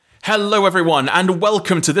Hello everyone, and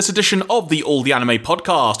welcome to this edition of the All the Anime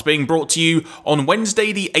podcast, being brought to you on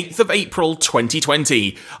Wednesday the 8th of April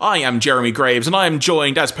 2020. I am Jeremy Graves, and I am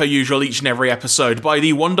joined, as per usual each and every episode, by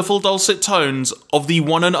the wonderful dulcet tones of the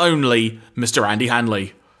one and only Mr. Andy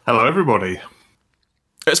Hanley. Hello everybody.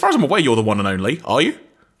 As far as I'm aware, you're the one and only, are you?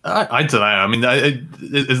 I don't know. I mean,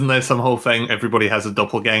 isn't there some whole thing, everybody has a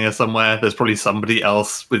doppelganger somewhere? There's probably somebody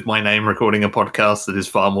else with my name recording a podcast that is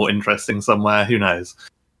far more interesting somewhere. Who knows?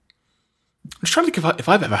 I'm just trying to think if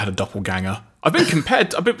I've ever had a doppelganger. I've been compared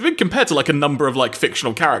to like a number of like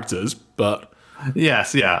fictional characters, but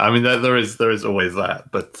yes, yeah. I mean, there is always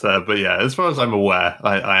that, but yeah. As far as I'm aware,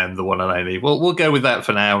 I am the one and only. We'll go with that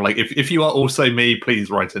for now. Like, if you are also me, please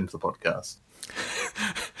write into the podcast.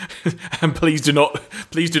 And please do not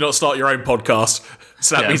start your own podcast.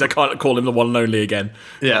 So that means I can't call him the one and only again.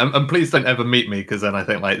 Yeah, and please don't ever meet me, because then I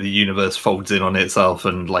think like the universe folds in on itself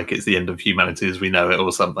and like it's the end of humanity as we know it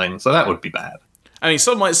or something. So that would be bad. I mean,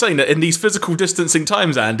 some might say that in these physical distancing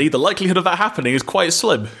times, Andy, the likelihood of that happening is quite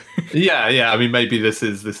slim. Yeah. I mean, maybe this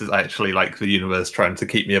is actually like the universe trying to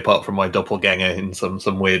keep me apart from my doppelganger in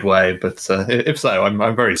some weird way. But if so,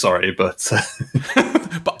 I'm very sorry. But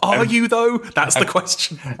but are you though? That's the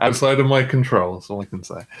question. Outside of my control, that's all I can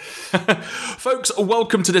say. Folks,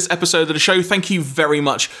 welcome to this episode of the show. Thank you very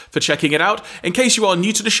much for checking it out. In case you are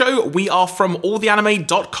new to the show, we are from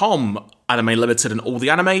alltheanime.com. Anime Limited and All the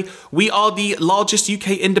Anime. We are the largest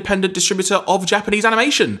UK independent distributor of Japanese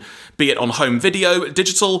animation, be it on home video,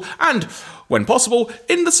 digital, and, when possible,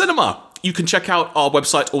 in the cinema. You can check out our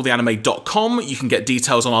website, alltheanime.com. You can get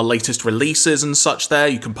details on our latest releases and such there.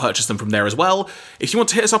 You can purchase them from there as well. If you want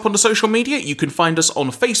to hit us up on the social media, you can find us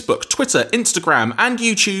on Facebook, Twitter, Instagram, and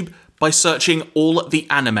YouTube by searching All the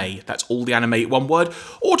Anime. That's All the Anime, one word,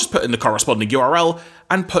 or just put in the corresponding URL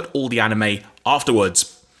and put All the Anime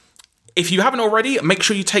afterwards. If you haven't already, make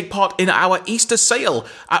sure you take part in our Easter sale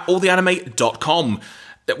at alltheanime.com.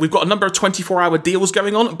 We've got a number of 24-hour deals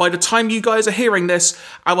going on. By the time you guys are hearing this,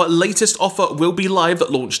 our latest offer will be live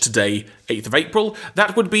that launched today, 8th of April.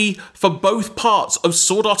 That would be for both parts of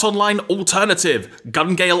Sword Art Online Alternative,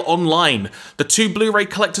 Gun Gale Online. The 2 Blu-ray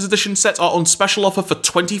Collector's Edition sets are on special offer for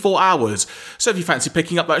 24 hours. So if you fancy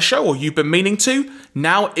picking up that show or you've been meaning to,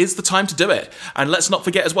 now is the time to do it. And let's not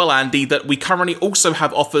forget as well, Andy, that we currently also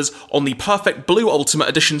have offers on the Perfect Blue Ultimate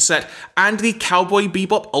Edition set and the Cowboy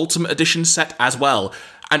Bebop Ultimate Edition set as well.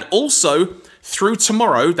 And also, through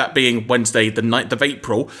tomorrow, that being Wednesday the 9th of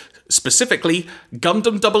April, specifically,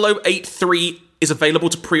 Gundam 0083 is available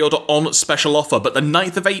to pre-order on special offer, but the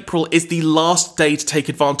 9th of April is the last day to take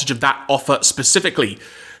advantage of that offer specifically.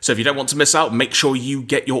 So if you don't want to miss out, make sure you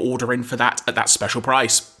get your order in for that at that special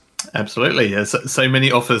price. Absolutely, yes. So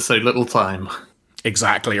many offers, so little time.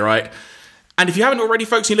 Exactly, right. And if you haven't already,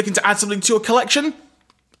 folks, and you're looking to add something to your collection,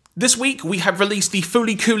 this week, we have released the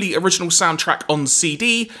Fooly Cooly original soundtrack on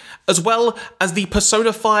CD, as well as the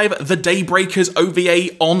Persona 5 The Daybreakers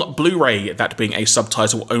OVA on Blu-ray, that being a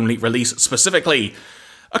subtitle-only release specifically.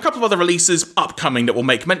 A couple of other releases upcoming that we'll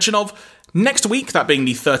make mention of. Next week, that being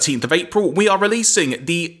the 13th of April, we are releasing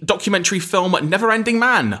the documentary film Neverending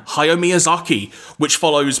Man, Hayao Miyazaki, which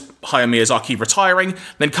follows Hayao Miyazaki retiring,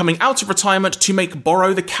 then coming out of retirement to make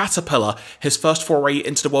Boro the Caterpillar, his first foray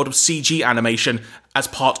into the world of CG animation as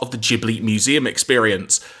part of the Ghibli Museum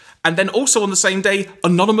experience. And then also on the same day,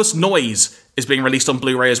 Anonymous Noise is being released on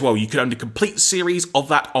Blu-ray as well. You can own the complete series of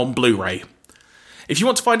that on Blu-ray. If you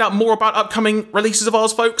want to find out more about upcoming releases of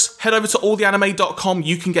ours, folks, head over to alltheanime.com.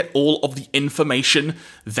 You can get all of the information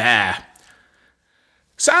there.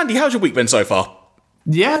 So, Andy, how's your week been so far?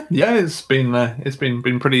 Yeah, it's been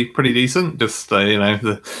pretty decent. Just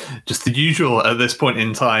the usual at this point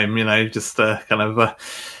in time.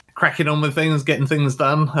 Cracking on with things, getting things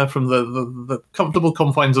done from the comfortable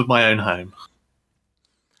confines of my own home.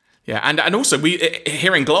 Yeah, and also, we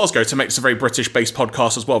here in Glasgow, to make this a very British-based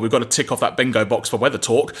podcast as well, we've got to tick off that bingo box for weather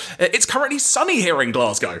talk. It's currently sunny here in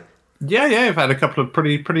Glasgow. Yeah, I've had a couple of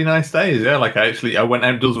pretty nice days. Yeah, like I went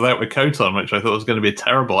outdoors without my coat on, which I thought was going to be a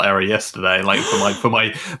terrible error yesterday. Like for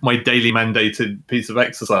my daily mandated piece of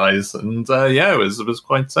exercise, and it was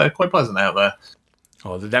quite pleasant out there.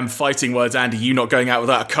 Oh, them fighting words, Andy, you not going out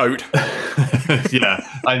without a coat. Yeah,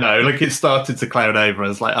 I know. Like, it started to cloud over. I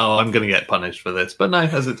was like, oh, I'm going to get punished for this. But no,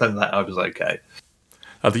 as it turns out, I was okay.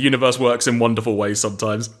 The universe works in wonderful ways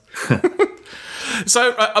sometimes.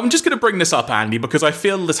 So I'm just going to bring this up, Andy, because I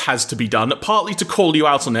feel this has to be done, partly to call you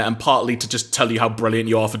out on it and partly to just tell you how brilliant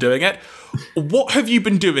you are for doing it. What have you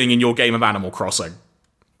been doing in your game of Animal Crossing?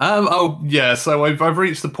 So I've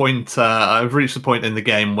reached the point. I've reached the point in the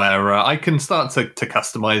game where I can start to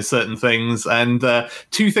customize certain things. And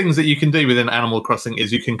two things that you can do within Animal Crossing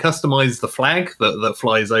is you can customize the flag that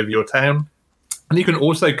flies over your town, and you can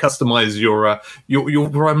also customize your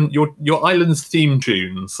island's theme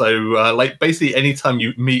tune. So, like basically, anytime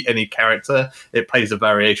you meet any character, it plays a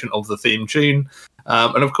variation of the theme tune.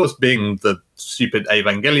 And of course, being the stupid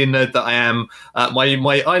Evangelion nerd that I am,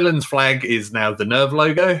 my island's flag is now the Nerve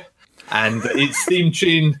logo, and its theme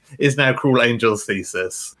tune is now Cruel Angel's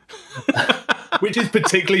Thesis, which is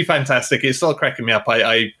particularly fantastic. It's still cracking me up.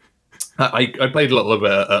 I played a little of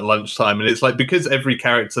it at lunchtime, and it's like, because every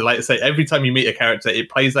character, like I say, every time you meet a character,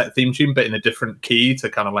 it plays that theme tune, but in a different key to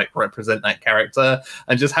kind of like represent that character.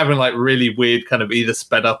 And just having like really weird kind of either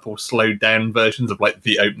sped up or slowed down versions of like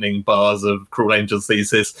the opening bars of Cruel Angel's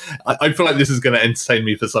Thesis, I feel like this is going to entertain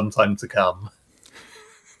me for some time to come.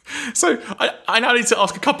 So I now need to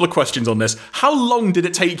ask a couple of questions on this. How long did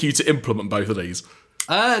it take you to implement both of these?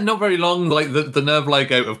 Not very long. Like the Nerve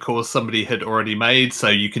logo, of course, somebody had already made, so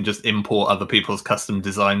you can just import other people's custom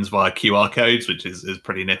designs via QR codes, which is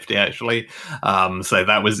pretty nifty, actually. So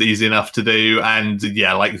that was easy enough to do. And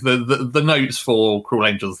yeah, like the notes for Cruel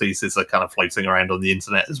Angel's Thesis are kind of floating around on the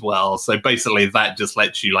internet as well. So basically, that just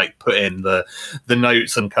lets you like put in the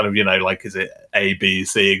notes and kind of, you know, like, is it A, B,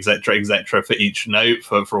 C, etc. for each note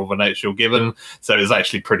for all the notes you're given. So it's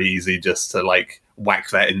actually pretty easy just to like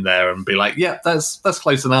whack that in there and be like, yeah, that's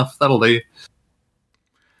close enough, that'll do.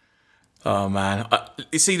 Oh man,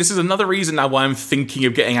 you see, this is another reason now why I'm thinking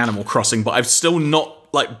of getting Animal Crossing, but I've still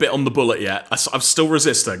not like bit on the bullet yet. I'm still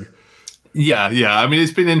resisting. Yeah. I mean,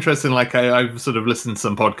 it's been interesting. Like I've sort of listened to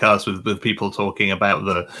some podcasts with people talking about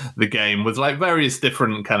the game with like various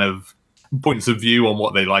different kind of points of view on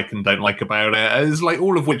what they like and don't like about it. It's like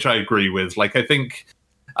all of which I agree with. Like I think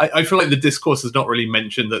I feel like the discourse has not really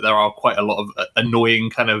mentioned that there are quite a lot of annoying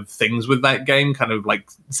kind of things with that game, kind of like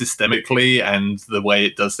systemically and the way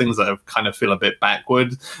it does things that kind of feel a bit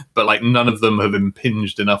backward, but like none of them have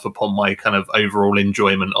impinged enough upon my kind of overall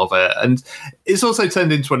enjoyment of it. And it's also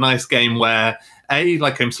turned into a nice game where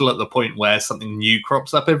like I'm still at the point where something new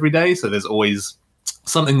crops up every day. So there's always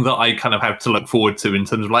something that I kind of have to look forward to in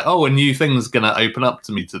terms of like, oh, a new thing's going to open up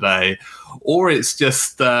to me today. Or it's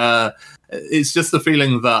just the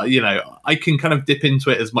feeling that, you know, I can kind of dip into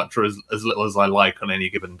it as much or as little as I like on any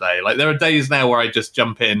given day. Like there are days now where I just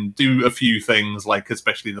jump in, do a few things, like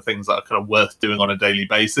especially the things that are kind of worth doing on a daily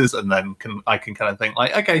basis, and then I can kind of think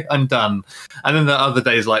like, okay, I'm done. And then there are other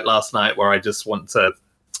days like last night where I just want to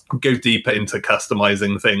go deeper into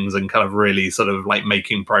customizing things and kind of really sort of like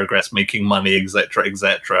making progress, making money,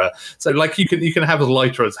 etc. So like you can have as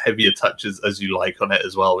light or as heavier touches as you like on it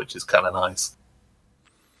as well, which is kind of nice.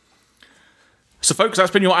 So folks,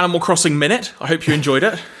 that's been your Animal Crossing minute. I hope you enjoyed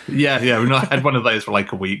it. Yeah, we've not had one of those for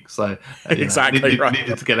like a week, so exactly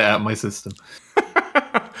needed to get it out of my system.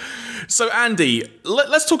 So Andy,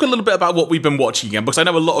 let's talk a little bit about what we've been watching again, because I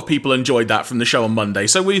know a lot of people enjoyed that from the show on Monday.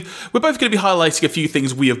 So we're both going to be highlighting a few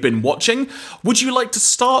things we have been watching. Would you like to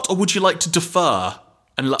start, or would you like to defer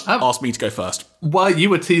and ask me to go first? Well, you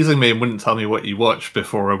were teasing me and wouldn't tell me what you watched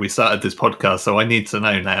before we started this podcast, so I need to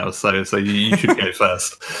know now. So you should go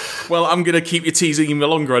first. Well, I'm going to keep you teasing even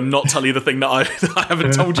longer and not tell you the thing that I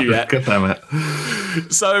haven't told you yet. God damn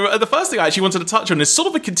it. So the first thing I actually wanted to touch on is sort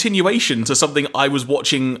of a continuation to something I was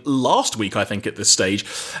watching last week, I think, at this stage.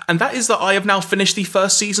 And that is that I have now finished the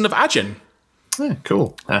first season of Ajin. Yeah,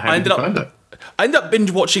 cool. How did you find it? I ended up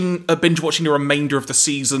binge watching the remainder of the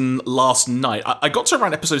season last night. I got to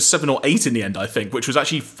around episode 7 or 8 in the end, I think, which was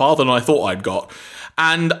actually farther than I thought I'd got.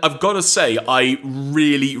 And I've got to say, I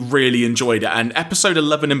really, really enjoyed it. And episode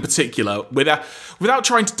 11 in particular, without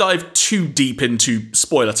trying to dive too deep into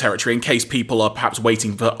spoiler territory, in case people are perhaps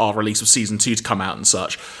waiting for our release of season 2 to come out and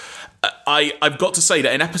such, I've got to say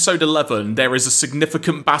that in episode 11, there is a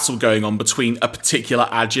significant battle going on between a particular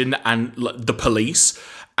Ajin and the police,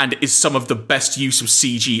 and it is some of the best use of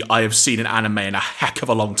CG I have seen in anime in a heck of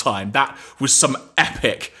a long time. That was some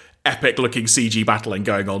epic looking CG battling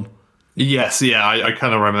going on. Yes, yeah, I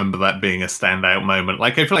kind of remember that being a standout moment.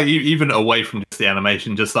 Like, I feel like even away from just the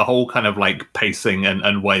animation, just the whole kind of like pacing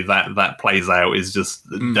and way that plays out is just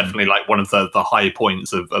definitely like one of the high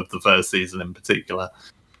points of the first season in particular.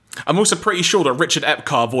 I'm also pretty sure that Richard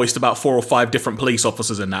Epcar voiced about 4 or 5 different police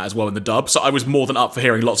officers in that as well in the dub, so I was more than up for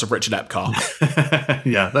hearing lots of Richard Epcar.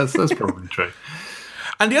 Yeah, that's probably true.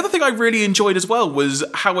 And the other thing I really enjoyed as well was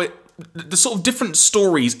how the sort of different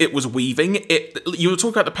stories it was weaving. You were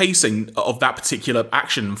talking about the pacing of that particular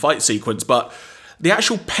action and fight sequence, but the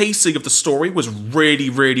actual pacing of the story was really,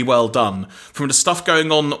 really well done. From the stuff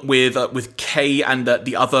going on with Kay and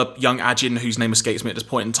the other young Ajin, whose name escapes me at this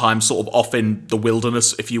point in time, sort of off in the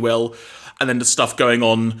wilderness, if you will, and then the stuff going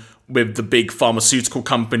on with the big pharmaceutical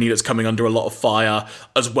company that's coming under a lot of fire,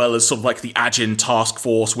 as well as sort of like the Ajin task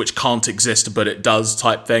force, which can't exist but it does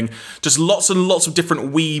type thing. Just lots and lots of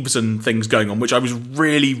different weaves and things going on, which I was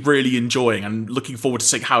really, really enjoying and looking forward to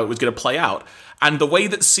seeing how it was going to play out. And the way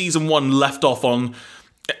that season 1 left off on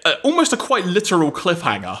almost a quite literal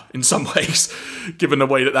cliffhanger in some ways, given the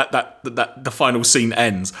way that the final scene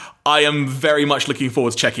ends. I am very much looking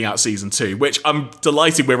forward to checking out season 2, which I'm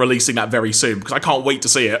delighted we're releasing that very soon because I can't wait to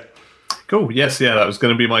see it. Cool. Yes, yeah, that was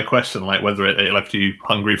going to be my question, like whether it left you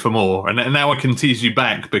hungry for more. And now I can tease you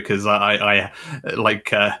back because I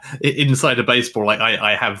like inside of baseball, like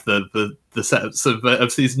I have the sets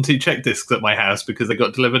of season 2 check discs at my house because they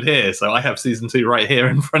got delivered here. So I have season 2 right here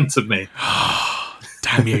in front of me.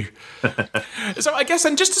 Damn you. So I guess,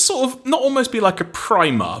 and just to sort of not almost be like a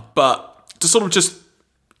primer, but to sort of just,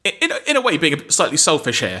 in a way, being slightly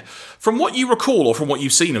selfish here, from what you recall or from what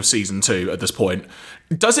you've seen of season 2 at this point,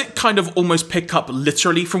 does it kind of almost pick up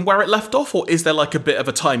literally from where it left off, or is there like a bit of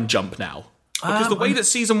a time jump now? Because the way that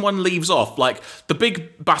season 1 leaves off, like the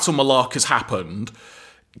big battle malark has happened,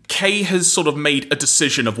 Kay has sort of made a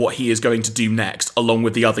decision of what he is going to do next, along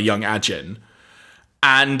with the other young Ajin.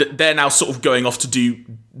 And they're now sort of going off to do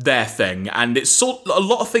their thing, and it's a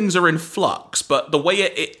lot of things are in flux. But the way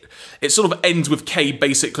it sort of ends with Kay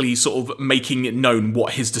basically sort of making it known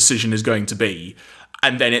what his decision is going to be,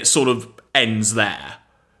 and then it sort of ends there.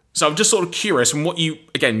 So I'm just sort of curious, from what you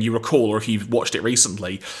recall, or if you've watched it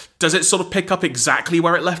recently, does it sort of pick up exactly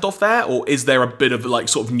where it left off there, or is there a bit of like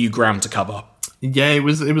sort of new ground to cover? Yeah, it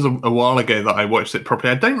was a while ago that I watched it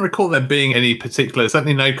properly. I don't recall there being any particular,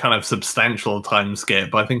 certainly no kind of substantial time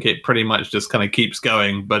skip. I think it pretty much just kind of keeps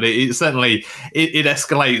going, but it certainly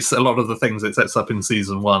escalates a lot of the things it sets up in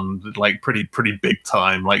season 1, like pretty big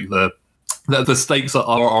time. Like the stakes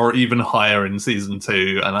are even higher in season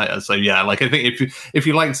 2, and I think if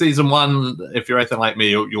you like season 1, if you're anything like me,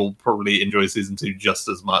 you'll probably enjoy season 2 just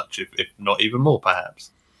as much, if not even more, perhaps.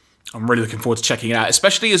 I'm really looking forward to checking it out,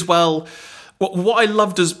 especially as well. What I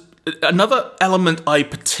loved is another element I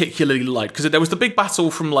particularly liked, because there was the big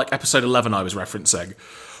battle from like episode 11 I was referencing,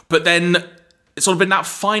 but then sort of in that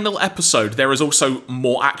final episode there is also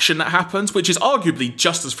more action that happens, which is arguably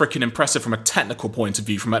just as freaking impressive from a technical point of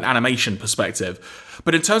view, from an animation perspective.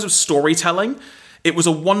 But in terms of storytelling, it was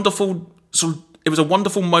a wonderful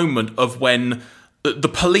moment of when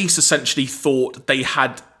the police essentially thought they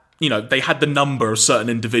had the number of certain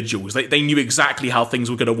individuals. They knew exactly how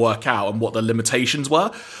things were going to work out and what the limitations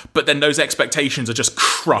were, but then those expectations are just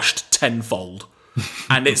crushed tenfold.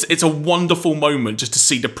 And it's a wonderful moment just to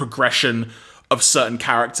see the progression of certain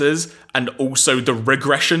characters and also the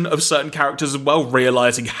regression of certain characters as well,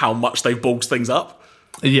 realizing how much they've ballsed things up.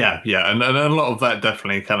 Yeah, and a lot of that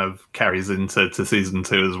definitely kind of carries into season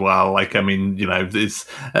 2 as well. Like, I mean, this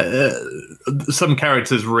some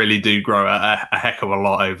characters really do grow a heck of a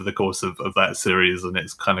lot over the course of that series, and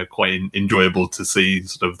it's kind of quite enjoyable to see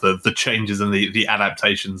sort of the changes and the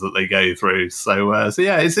adaptations that they go through. So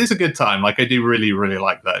yeah, it's a good time. Like, I do really, really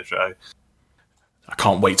like that show. I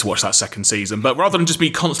can't wait to watch that second season. But rather than just be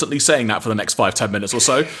constantly saying that for the next 5-10 minutes or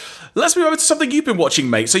so, let's move over to something you've been watching,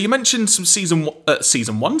 mate. So you mentioned some some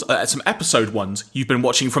episode 1s you've been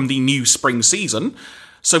watching from the new spring season.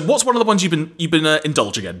 So what's one of the ones you've been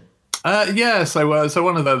indulging in? So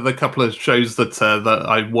one of the couple of shows that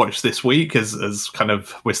I watched this week is kind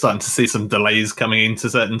of, we're starting to see some delays coming into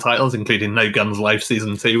certain titles, including No Guns Life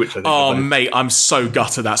season 2, which I think mate, I'm so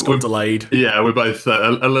gutted that's got delayed. Yeah, we're both a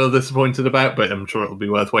little disappointed about, but I'm sure it'll be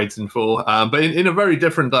worth waiting for. But in a very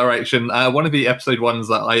different direction, one of the episode 1s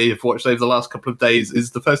that I have watched over the last couple of days is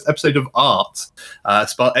the first episode of Art,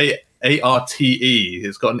 spelled Arte.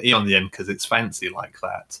 It's got an E on the end because it's fancy like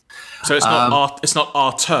that. So it's not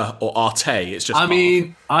Arte or Arte. It's just. I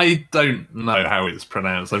mean, I don't know how it's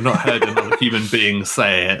pronounced. I've not heard another human being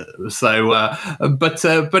say it. So, but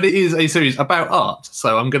it is a series about art.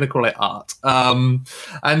 So I'm going to call it Art.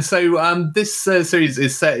 And so this series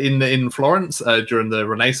is set in Florence during the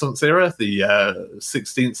Renaissance era, the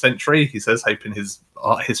 16th century. He says, hoping his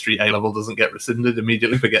art history A-level doesn't get rescinded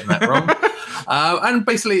immediately for getting that wrong. And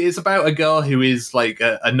basically it's about a girl who is like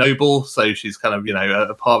a noble, so she's kind of,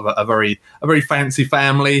 a part of a very fancy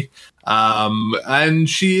family, and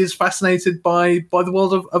she is fascinated by the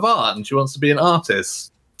world of art, and she wants to be an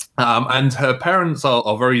artist. And her parents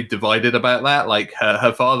are very divided about that. Like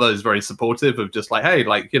her father is very supportive of just like, hey,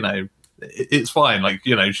 like, it's fine. Like,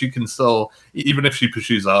 she can still, even if she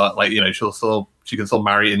pursues art, like, she can still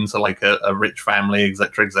marry into like a rich family,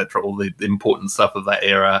 etc., etc., all the important stuff of that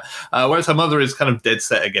era. Whereas her mother is kind of dead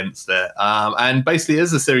set against it. And basically,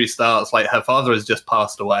 as the series starts, like, her father has just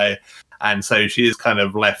passed away, and so she is kind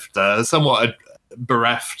of left somewhat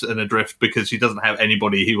bereft and adrift because she doesn't have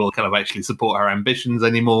anybody who will kind of actually support her ambitions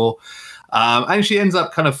anymore. And she ends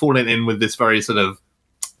up kind of falling in with this very sort of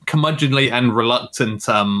curmudgeonly and reluctant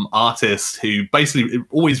artist who basically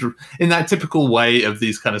always, in that typical way of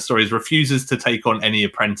these kind of stories, refuses to take on any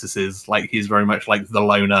apprentices. Like, he's very much like the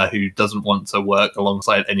loner who doesn't want to work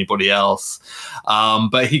alongside anybody else.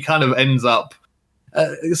 But he kind of ends up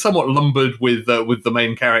somewhat lumbered with the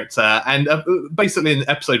main character, and basically in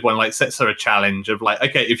episode 1, like, sets her a challenge of like,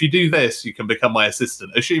 okay, if you do this, you can become my assistant,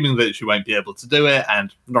 assuming that she won't be able to do it,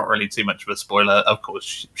 and not really too much of a spoiler, of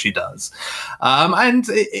course she does. And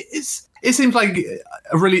it seems like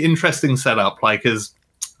a really interesting setup, like as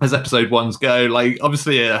episode 1s go. Like,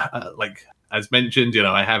 obviously, like, as mentioned,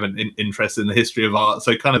 I have an interest in the history of art,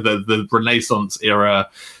 so kind of the Renaissance era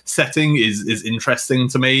setting is interesting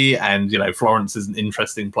to me, and Florence is an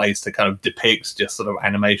interesting place to kind of depict just sort of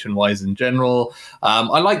animation wise in general.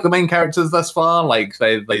 I like the main characters thus far; like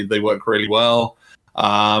they work really well.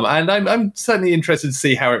 And I'm certainly interested to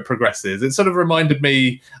see how it progresses. It sort of reminded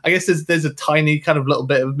me, I guess there's a tiny kind of little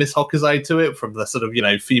bit of Miss Hokusai to it from the sort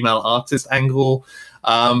of female artist angle.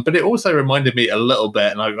 But it also reminded me a little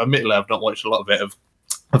bit, and admittedly I've not watched a lot of it,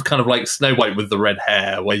 of kind of like Snow White with the red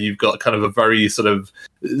hair, where you've got kind of a very sort of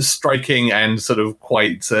striking and sort of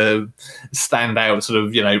quite standout sort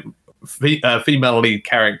of, female lead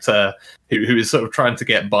character who is sort of trying to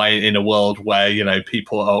get by in a world where,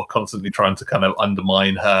 people are constantly trying to kind of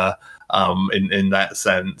undermine her. In that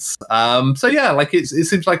sense. So yeah, like it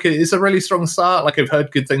seems like it's a really strong start. Like, I've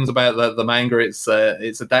heard good things about the manga it's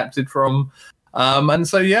adapted from. And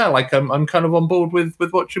so, yeah, like I'm kind of on board with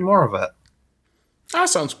watching more of it. That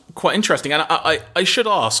sounds quite interesting. And I should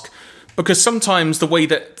ask, because sometimes the way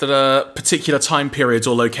that particular time periods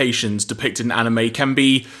or locations depicted in anime can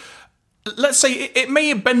be, let's say, it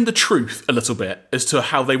may bend the truth a little bit as to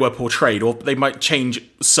how they were portrayed, or they might change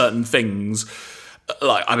certain things.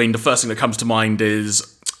 Like, I mean, the first thing that comes to mind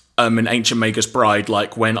is in Ancient Magus Bride,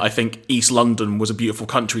 like when I think East London was a beautiful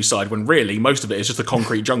countryside, when really most of it is just a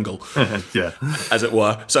concrete jungle, yeah, as it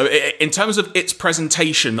were. So in terms of its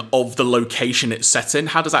presentation of the location it's set in,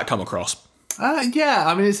 how does that come across? Yeah,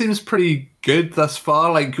 I mean, it seems pretty good thus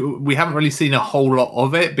far. Like, we haven't really seen a whole lot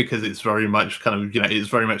of it because it's very much kind of, it's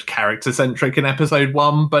very much character centric in episode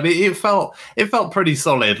 1, but it felt pretty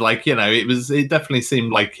solid. Like, it definitely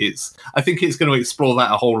seemed like I think it's going to explore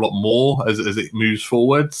that a whole lot more as it moves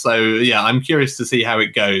forward. So yeah, I'm curious to see how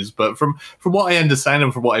it goes. But from what I understand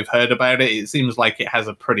and from what I've heard about it, it seems like it has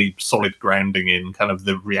a pretty solid grounding in kind of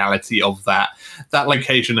the reality of that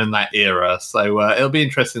location and that era. So it'll be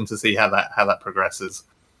interesting to see how that progresses.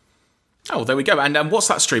 Oh, there we go. And what's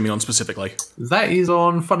that streaming on specifically? That is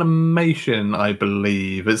on Funimation, I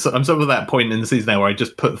believe. I'm sort of at that point in the season now where I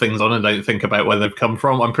just put things on and don't think about where they've come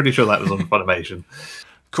from. I'm pretty sure that was on Funimation.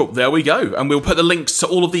 Cool, there we go. And we'll put the links to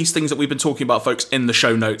all of these things that we've been talking about, folks, in the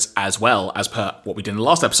show notes as well, as per what we did in the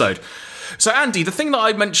last episode. So, Andy, the thing that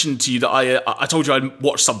I mentioned to you that I told you I'd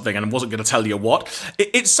watched something and wasn't going to tell you what,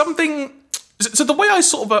 it's something... So the way I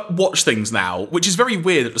sort of watch things now, which is very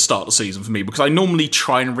weird at the start of the season for me, because I normally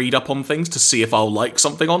try and read up on things to see if I'll like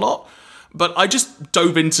something or not, but I just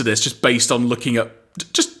dove into this just based on looking at,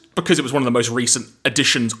 just because it was one of the most recent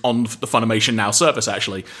additions on the Funimation Now service,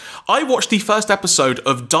 actually. I watched the first episode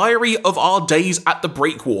of Diary of Our Days at the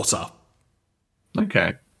Breakwater.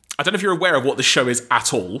 Okay. I don't know if you're aware of what this show is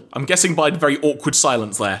at all. I'm guessing by the very awkward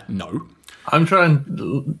silence there, no. I'm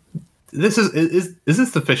trying... Is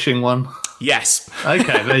this the fishing one? Yes.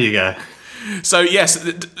 Okay, there you go. So, yes,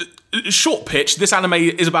 short pitch, this anime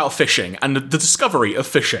is about fishing and the discovery of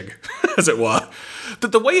fishing, as it were.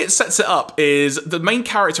 The way it sets it up is the main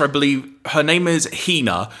character, I believe, her name is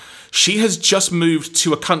Hina. She has just moved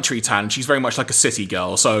to a country town. She's very much like a city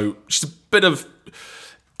girl, so she's a bit of...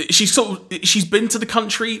 She's been to the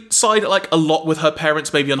countryside like a lot with her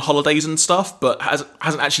parents, maybe on holidays and stuff, but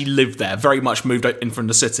hasn't actually lived there. Very much moved in from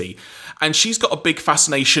the city, and she's got a big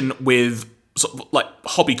fascination with sort of like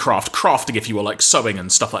crafting, if you will, like sewing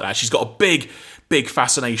and stuff like that. She's got a big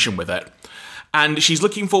fascination with it, and she's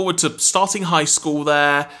looking forward to starting high school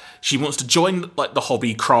there. She wants to join like the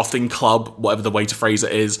hobby crafting club, whatever the way to phrase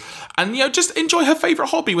it is, and just enjoy her favorite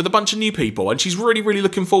hobby with a bunch of new people. And she's really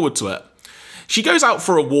looking forward to it. She goes out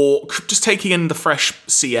for a walk, just taking in the fresh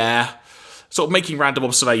sea air, sort of making random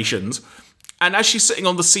observations. And as she's sitting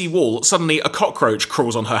on the sea wall, suddenly a cockroach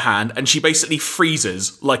crawls on her hand and she basically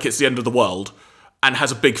freezes like it's the end of the world and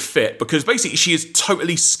has a big fit because basically she is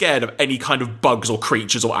totally scared of any kind of bugs or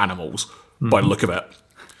creatures or animals by the look of it.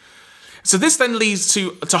 So this then leads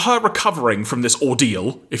to her recovering from this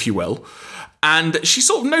ordeal, if you will. And she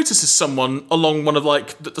sort of notices someone along one of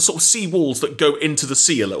like the sort of sea walls that go into the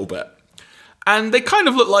sea a little bit. And they kind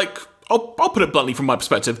of look like, I'll put it bluntly from my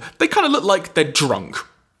perspective, they kind of look like they're drunk.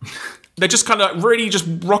 They're just kind of really just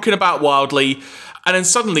rocking about wildly, and then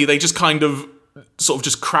suddenly they just kind of sort of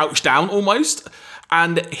just crouch down almost.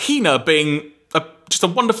 And Hina, being just a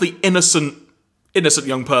wonderfully innocent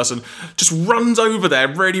young person, just runs over there,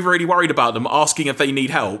 really, really worried about them, asking if they need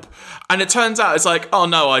help. And it turns out it's like, oh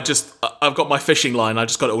no, I've got my fishing line, I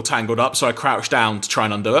just got it all tangled up, so I crouch down to try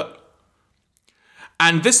and undo it.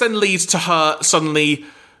 And this then leads to her suddenly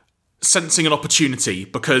sensing an opportunity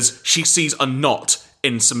because she sees a knot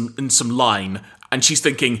in some line, and she's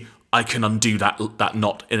thinking, I can undo that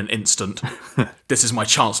knot in an instant. This is my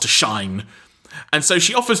chance to shine. And so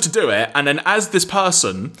she offers to do it, and then as this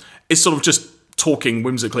person is sort of just talking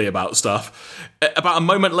whimsically about stuff, about a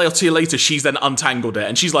moment later, she's then untangled it,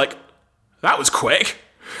 and she's like, that was quick.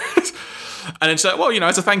 And then she's like, well,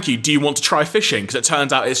 as a thank you, do you want to try fishing? Because it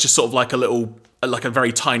turns out it's just sort of like a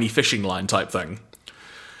very tiny fishing line type thing.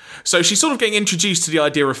 So she's sort of getting introduced to the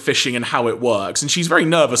idea of fishing and how it works, and she's very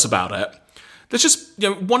nervous about it. There's just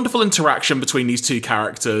wonderful interaction between these two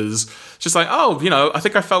characters. Just like, oh, I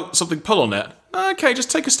think I felt something pull on it. Okay,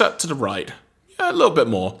 just take a step to the right. Yeah, a little bit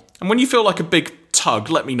more. And when you feel like a big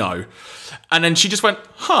tug, let me know. And then she just went,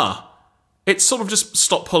 it sort of just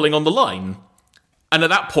stopped pulling on the line. And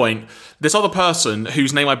at that point, this other person,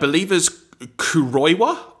 whose name I believe is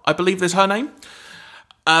Kuroiwa, I believe is her name.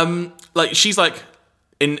 She's like,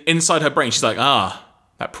 inside her brain, she's like,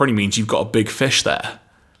 that probably means you've got a big fish there.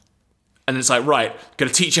 And it's like, right,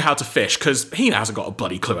 gonna teach you how to fish, because Hina hasn't got a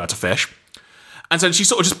bloody clue how to fish. And so she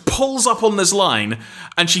sort of just pulls up on this line,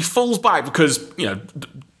 and she falls back because,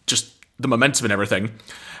 just the momentum and everything.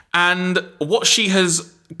 And what she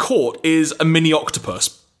has caught is a mini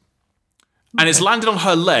octopus. And it's landed on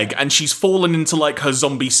her leg, and she's fallen into like her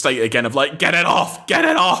zombie state again of like, get it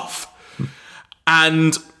off.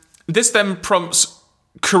 And this then prompts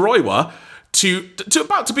Kuroiwa to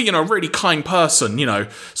about to be, a really kind person,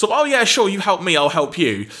 So, oh yeah, sure, you help me, I'll help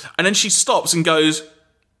you. And then she stops and goes,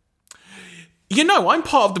 I'm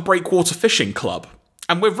part of the Breakwater Fishing Club,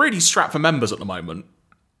 and we're really strapped for members at the moment.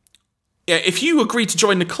 Yeah, if you agree to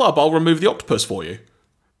join the club, I'll remove the octopus for you.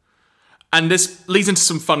 And this leads into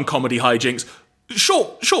some fun comedy hijinks.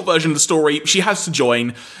 Short version of the story, she has to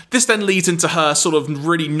join. This then leads into her sort of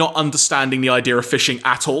really not understanding the idea of fishing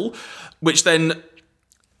at all, which then,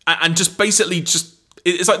 and just basically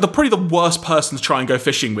it's like probably the worst person to try and go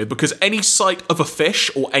fishing with, because any sight of a fish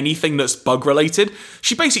or anything that's bug related,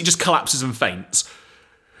 she basically just collapses and faints.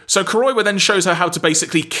 So Kuroiwa then shows her how to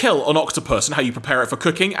basically kill an octopus and how you prepare it for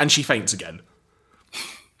cooking, and she faints again.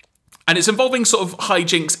 And it's involving sort of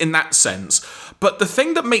hijinks in that sense. But the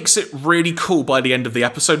thing that makes it really cool by the end of the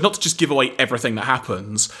episode, not to just give away everything that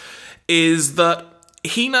happens, is that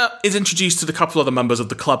Hina is introduced to the couple other members of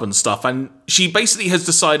the club and stuff, and she basically has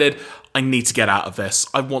decided, I need to get out of this.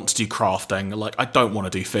 I want to do crafting. Like, I don't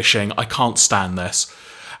want to do fishing. I can't stand this.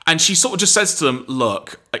 And she sort of just says to them,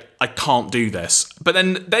 look, I can't do this. But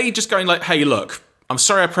then they just going like, hey, look, I'm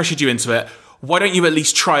sorry I pressured you into it. Why don't you at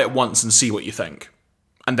least try it once and see what you think?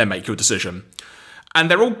 And then make your decision. And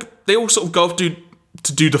they all sort of go off to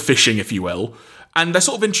do the fishing, if you will. And they're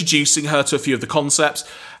sort of introducing her to a few of the concepts.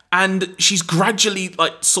 And she's gradually,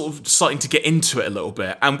 like, sort of starting to get into it a little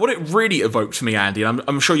bit. And what it really evoked for me, Andy, and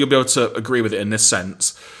I'm sure you'll be able to agree with it in this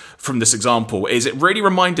sense from this example, is it really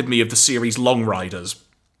reminded me of the series Long Riders.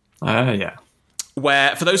 Yeah.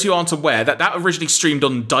 Where, for those who aren't aware, that originally streamed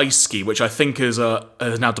on Daisuke, which I think has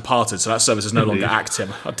now departed, so that service is no longer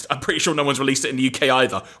active. I'm pretty sure no one's released it in the UK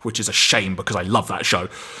either, which is a shame because I love that show.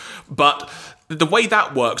 But the way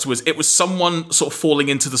that works was it was someone sort of falling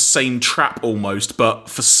into the same trap almost, but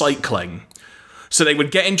for cycling. So they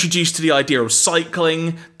would get introduced to the idea of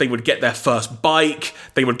cycling, they would get their first bike,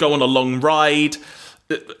 they would go on a long ride,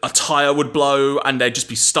 a tyre would blow, and they'd just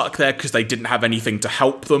be stuck there because they didn't have anything to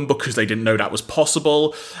help them because they didn't know that was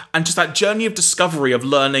possible. And just that journey of discovery of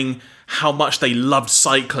learning how much they loved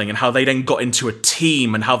cycling and how they then got into a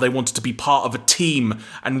team and how they wanted to be part of a team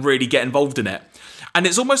and really get involved in it. And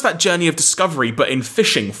it's almost that journey of discovery, but in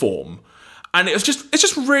fishing form. And it's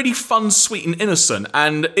just really fun, sweet, and innocent.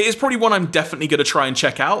 And it is probably one I'm definitely going to try and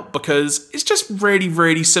check out because it's just really,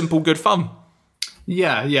 really simple, good fun.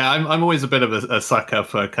 Yeah. I'm always a bit of a sucker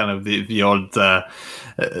for kind of the odd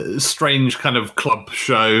strange kind of club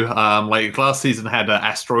show. Like last season had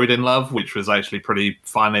Asteroid in Love, which was actually pretty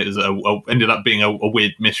fun. It was ended up being a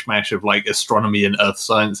weird mishmash of like astronomy and earth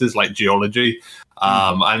sciences, like geology.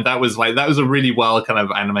 And that was a really well kind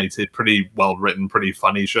of animated, pretty well written, pretty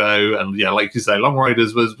funny show. And yeah, like you say, Long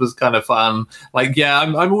Riders was kind of fun. Like, yeah,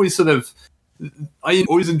 I'm always I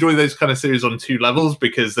always enjoy those kind of series on two levels,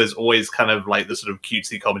 because there's always kind of like the sort of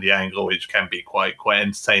cutesy comedy angle, which can be quite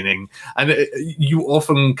entertaining. And you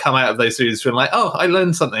often come out of those series feeling like, oh, I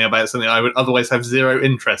learned something about something I would otherwise have zero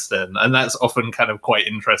interest in. And that's often kind of quite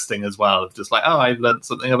interesting as well. Just like, oh, I learned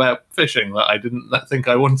something about fishing that I didn't think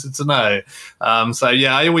I wanted to know. So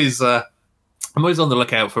yeah, I'm always on the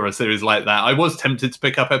lookout for a series like that. I was tempted to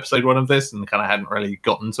pick up episode 1 of this and kind of hadn't really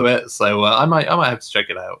gotten to it. So I might have to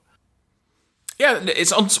check it out. Yeah,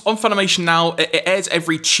 it's on Funimation now. It airs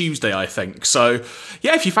every Tuesday, I think. So,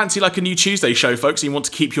 yeah, if you fancy like a new Tuesday show, folks, and you want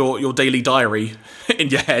to keep your daily diary in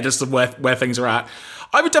your head as to where things are at,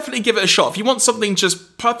 I would definitely give it a shot. If you want something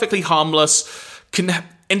just perfectly harmless,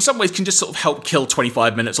 in some ways can just sort of help kill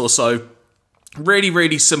 25 minutes or so. Really,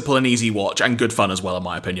 really simple and easy watch, and good fun as well, in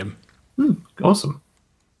my opinion. Awesome.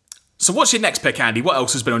 So what's your next pick, Andy? What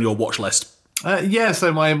else has been on your watch list?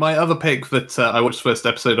 So my other pick that I watched the first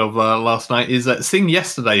episode of last night is Sing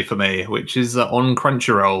Yesterday for me, which is on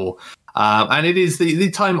Crunchyroll. And it is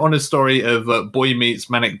the time-honoured story of boy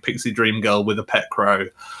meets manic pixie dream girl with a pet crow.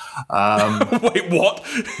 Wait, what?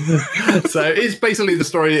 So it's basically the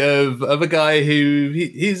story of a guy who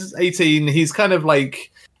he's 18. He's kind of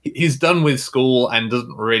like, he's done with school and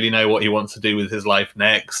doesn't really know what he wants to do with his life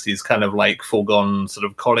next. He's kind of like foregone sort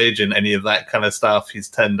of college and any of that kind of stuff. He's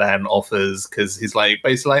turned down offers because he's like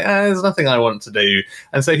basically like, there's nothing I want to do.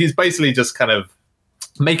 And so he's basically just kind of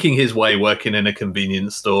making his way, working in a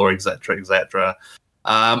convenience store, etc., etc.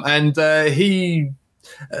 And he,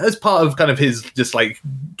 as part of kind of his just like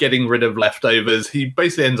getting rid of leftovers, he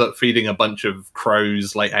basically ends up feeding a bunch of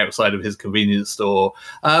crows like outside of his convenience store.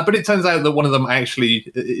 But it turns out that one of them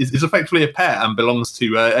actually is effectively a pet and belongs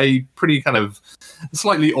to a pretty kind of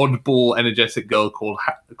slightly oddball, energetic girl called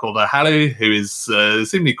Halu, who is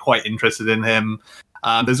seemingly quite interested in him.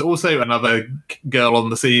 There's also another girl on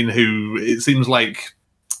the scene who it seems like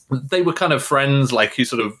they were kind of friends, like who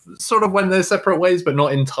sort of went their separate ways, but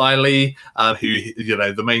not entirely. Who, you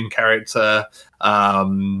know, the main character,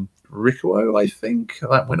 Rikuo, I think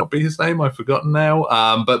that might not be his name. I've forgotten now.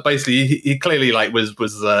 But basically, he clearly like was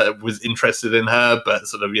interested in her, but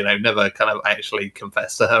sort of, you know, never kind of actually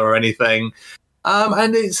confessed to her or anything.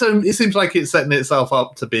 And it seems like it's setting itself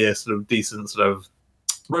up to be a sort of decent sort of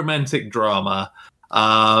romantic drama.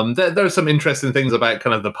 There are some interesting things about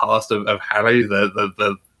kind of the past of Haru,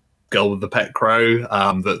 the girl with the pet crow,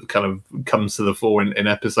 that kind of comes to the fore in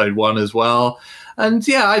episode 1 as well. And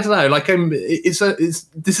yeah, I don't know, like this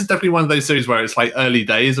is definitely one of those series where it's like early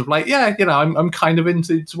days of like, yeah, you know, I'm kind of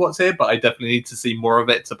into what's here, but I definitely need to see more of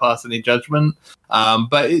it to pass any judgment.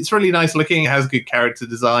 But it's really nice looking. It has good character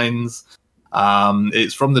designs.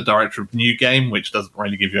 It's from the director of New Game, which doesn't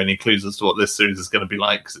really give you any clues as to what this series is going to be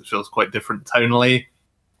like, because it feels quite different tonally.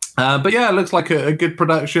 But yeah, it looks like a good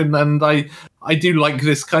production, and I do like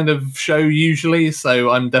this kind of show usually,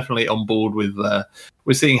 so I'm definitely on board with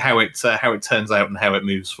seeing how it turns out and how it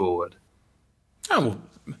moves forward. Oh, well,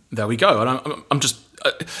 there we go. And I'm just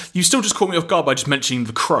you still just caught me off guard by just mentioning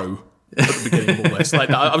the crow at the beginning of all this.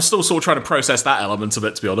 Like, I'm still sort of trying to process that element of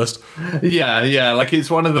it, to be honest. Yeah. Like,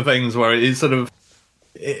 it's one of the things where it is sort of.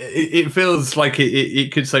 It feels like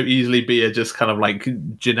it could so easily be a just kind of like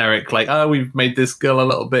generic, like, oh, we've made this girl a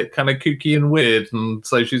little bit kind of kooky and weird, and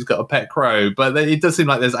so she's got a pet crow. But it does seem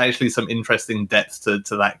like there's actually some interesting depth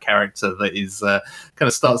to that character that is kind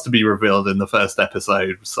of starts to be revealed in the first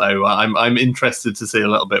episode. So I'm interested to see a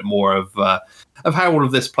little bit more of how all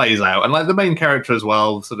of this plays out, and like the main character as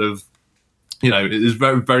well, sort of. You know, it is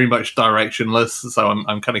very, very much directionless, so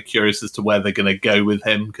I'm kind of curious as to where they're going to go with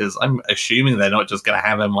him, because I'm assuming they're not just going to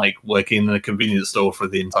have him like working in a convenience store for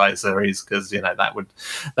the entire series, because you know that would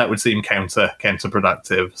seem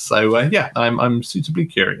counterproductive. So yeah, I'm suitably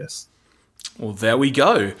curious. Well, there we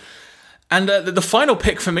go. And the final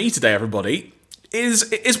pick for me today, everybody,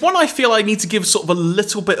 is one I feel I need to give sort of a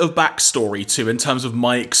little bit of backstory to in terms of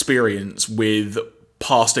my experience with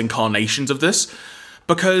past incarnations of this.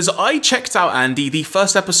 Because I checked out, Andy, the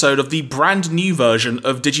first episode of the brand new version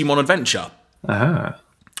of Digimon Adventure,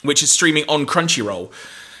 which is streaming on Crunchyroll.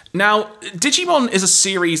 Now, Digimon is a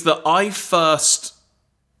series that I first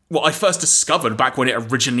discovered back when it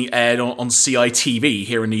originally aired on CITV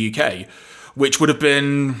here in the UK, which would have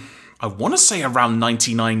been, I want to say around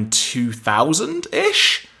 99,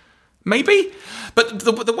 2000-ish, maybe? But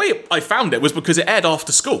the way I found it was because it aired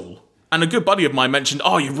after school. And a good buddy of mine mentioned,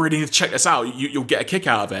 oh, you really need to check this out. You'll get a kick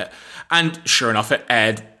out of it. And sure enough, it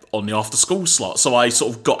aired on the after school slot. So I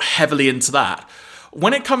sort of got heavily into that.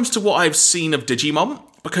 When it comes to what I've seen of Digimon,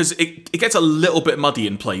 because it gets a little bit muddy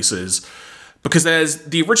in places, because there's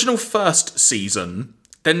the original first season,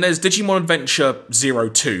 then there's Digimon Adventure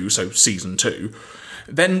 02, so season 2.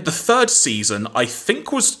 Then the third season, I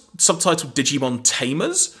think, was subtitled Digimon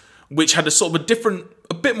Tamers, which had a sort of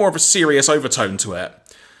a bit more of a serious overtone to it.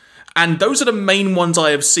 And those are the main ones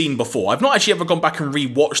I have seen before. I've not actually ever gone back and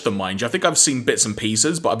rewatched them, mind you. I think I've seen bits and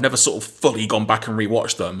pieces, but I've never sort of fully gone back and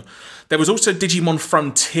rewatched them. There was also Digimon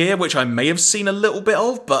Frontier, which I may have seen a little bit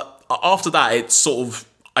of, but after that, I sort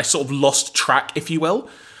of lost track, if you will.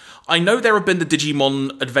 I know there have been the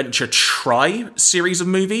Digimon Adventure Tri series of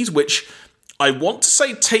movies, which I want to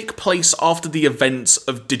say take place after the events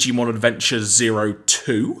of Digimon Adventure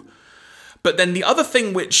 02. But then the other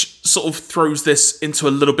thing which sort of throws this into a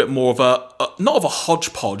little bit more of not of a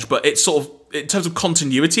hodgepodge, but it's sort of, in terms of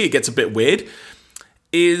continuity, it gets a bit weird,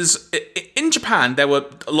 is in Japan there were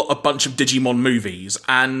a bunch of Digimon movies,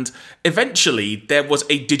 and eventually there was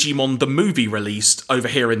a Digimon the movie released over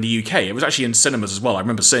here in the UK. It was actually in cinemas as well. I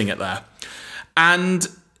remember seeing it there. And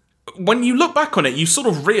when you look back on it, you sort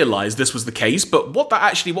of realise this was the case, but what that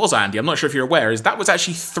actually was, Andy, I'm not sure if you're aware, is that was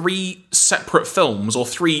actually 3 separate films, or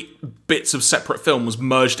 3 bits of separate films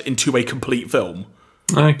merged into a complete film.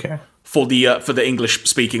 Okay. For the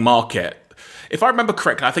English-speaking market. If I remember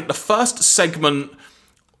correctly, I think the first segment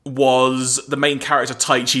was the main character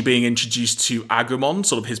Taichi being introduced to Agumon,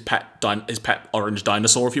 sort of his pet orange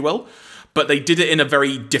dinosaur, if you will. But they did it in a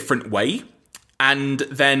very different way. And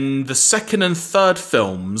then the second and third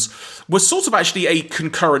films were sort of actually a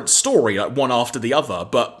concurrent story, like one after the other.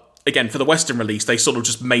 But again, for the Western release, they sort of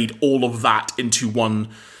just made all of that into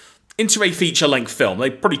a feature-length film. They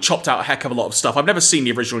probably chopped out a heck of a lot of stuff. I've never seen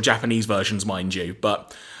the original Japanese versions, mind you,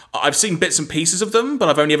 but I've seen bits and pieces of them, but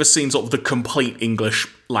I've only ever seen sort of the complete English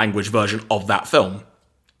language version of that film.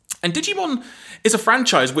 And Digimon is a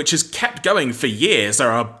franchise which has kept going for years.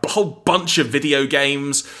 There are a whole bunch of video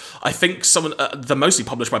games. I think they're mostly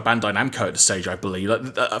published by Bandai Namco at this stage, I believe.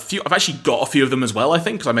 I've actually got a few of them as well, I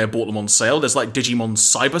think, because I may have bought them on sale. There's like Digimon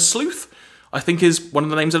Cyber Sleuth, I think is one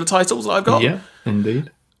of the names of the titles that I've got. Yeah,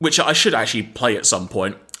 indeed. Which I should actually play at some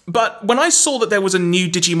point. But when I saw that there was a new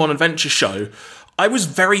Digimon Adventure show, I was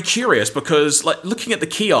very curious because, like, looking at the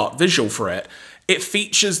key art visual for it, it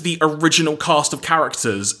features the original cast of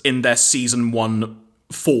characters in their Season 1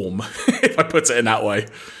 form, if I put it in that way.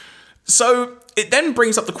 So it then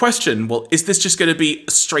brings up the question, well, is this just going to be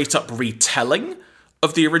a straight-up retelling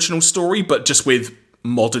of the original story, but just with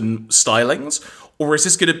modern stylings? Or is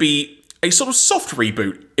this going to be a sort of soft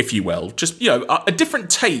reboot, if you will? Just, a different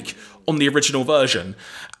take on the original version.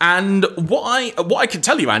 And what I can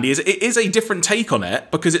tell you, Andy, is it is a different take on it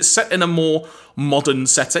because it's set in a more modern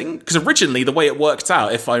setting. Because originally, the way it worked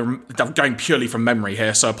out, I'm going purely from memory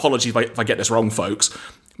here, so apologies if I get this wrong, folks.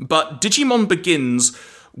 But Digimon begins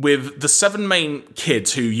with the 7 main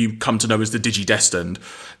kids who you come to know as the Digidestined.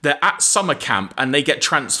 They're at summer camp and they get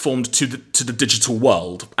transformed to the digital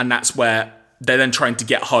world, and that's where they're then trying to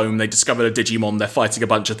get home. They discover the Digimon. They're fighting a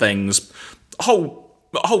bunch of things. A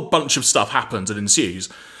whole bunch of stuff happens and ensues.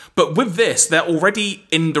 But with this, they're already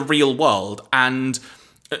in the real world, and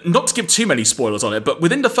not to give too many spoilers on it, but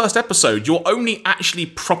within the first episode, you're only actually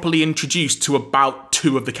properly introduced to about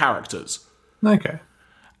 2 of the characters. Okay.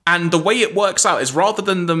 And the way it works out is rather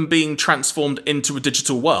than them being transformed into a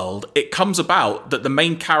digital world, it comes about that the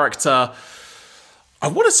main character, I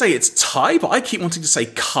want to say it's Tai, but I keep wanting to say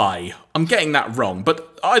Kai. I'm getting that wrong.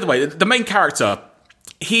 But either way, the main character,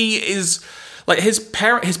 he is, like,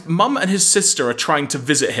 his mum and his sister are trying to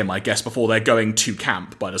visit him, I guess, before they're going to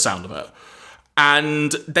camp, by the sound of it.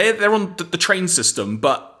 And they're on the train system,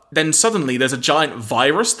 but then suddenly there's a giant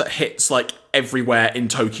virus that hits, like, everywhere in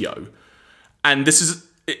Tokyo. And this is,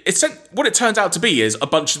 what it turns out to be is a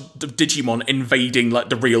bunch of Digimon invading, like,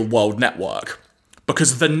 the real world network.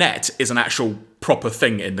 Because the net is an actual proper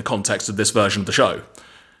thing in the context of this version of the show.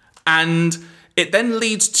 And it then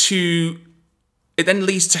leads to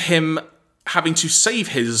him having to save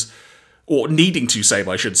or needing to save,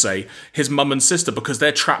 I should say, his mum and sister because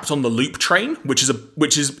they're trapped on the loop train, which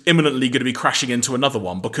is imminently going to be crashing into another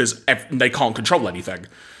one because they can't control anything.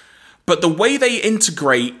 But the way they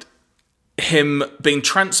integrate him being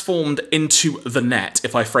transformed into the net,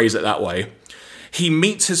 if I phrase it that way, he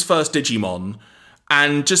meets his first Digimon,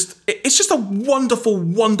 And it's just a wonderful,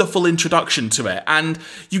 wonderful introduction to it. And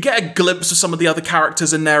you get a glimpse of some of the other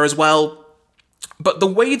characters in there as well. But the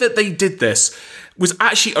way that they did this was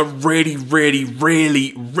actually a really, really,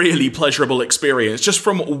 really, really pleasurable experience just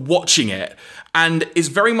from watching it. And is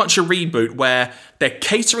very much a reboot where they're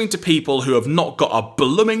catering to people who have not got a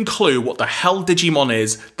blooming clue what the hell Digimon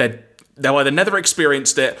is. They've either never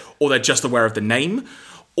experienced it or they're just aware of the name.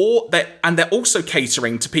 They're also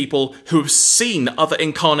catering to people who have seen other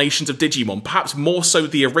incarnations of Digimon, perhaps more so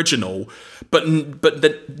the original, but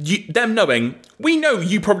them knowing, we know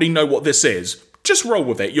you probably know what this is. Just roll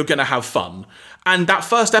with it. You're going to have fun. And that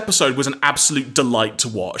first episode was an absolute delight to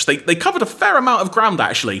watch. They covered a fair amount of ground,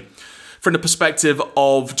 actually, from the perspective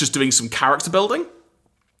of just doing some character building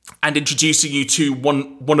and introducing you to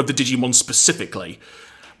one of the Digimon specifically.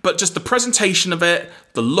 But just the presentation of it,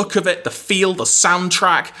 the look of it, the feel, the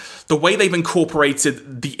soundtrack, the way they've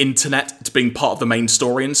incorporated the internet to being part of the main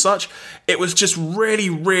story and such, it was just really,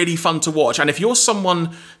 really fun to watch. And if you're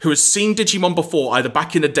someone who has seen Digimon before, either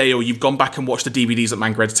back in the day or you've gone back and watched the DVDs that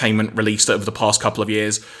Manga Entertainment released over the past couple of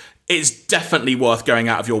years, it's definitely worth going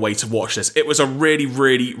out of your way to watch this. It was a really,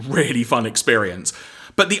 really, really fun experience.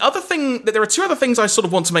 But there are two other things I sort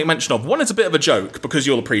of want to make mention of. One is a bit of a joke, because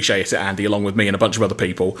you'll appreciate it, Andy, along with me and a bunch of other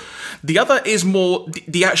people. The other is more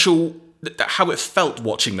the actual, how it felt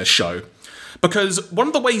watching this show. Because one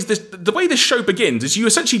of the ways the way this show begins is you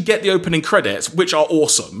essentially get the opening credits, which are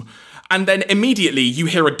awesome, and then immediately you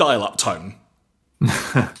hear a dial-up tone.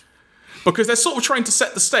 Because they're sort of trying to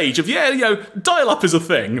set the stage of, dial-up is a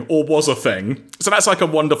thing, or was a thing. So that's like a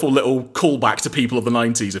wonderful little callback to people of the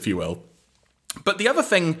 90s, if you will. But the other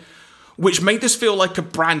thing which made this feel like a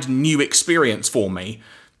brand new experience for me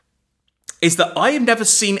is that I have never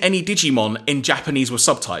seen any Digimon in Japanese with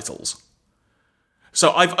subtitles.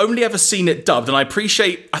 So I've only ever seen it dubbed, and I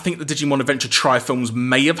think the Digimon Adventure Tri films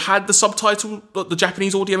may have had the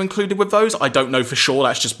Japanese audio included with those. I don't know for sure,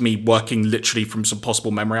 that's just me working literally from some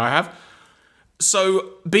possible memory I have.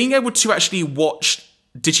 So being able to actually watch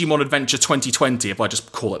Digimon Adventure 2020, if I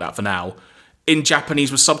just call it that for now, in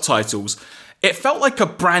Japanese with subtitles, it felt like a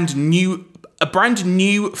brand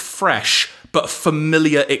new, fresh, but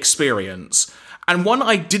familiar experience. And one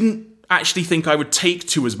I didn't actually think I would take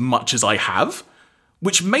to as much as I have,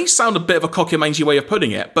 which may sound a bit of a cockamamie way of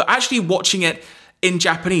putting it, but actually watching it in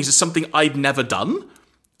Japanese is something I've never done.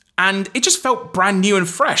 And it just felt brand new and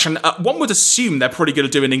fresh. And one would assume they're probably going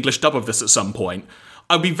to do an English dub of this at some point.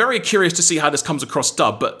 I'd be very curious to see how this comes across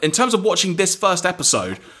dub. But in terms of watching this first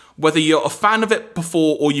episode, whether you're a fan of it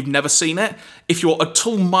before or you've never seen it, if you're at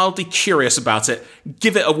all mildly curious about it,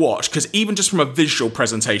 give it a watch, because even just from a visual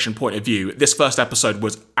presentation point of view, this first episode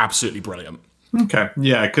was absolutely brilliant. Okay,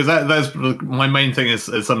 yeah, because that's my main thing as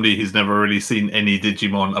somebody who's never really seen any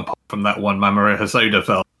Digimon apart from that one Mamoru Hosoda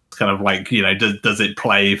film. It's kind of like, does it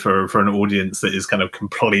play for an audience that is kind of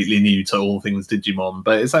completely new to all things Digimon?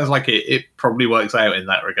 But it sounds like it probably works out in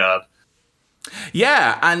that regard.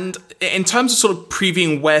 Yeah, and in terms of sort of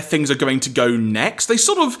previewing where things are going to go next, they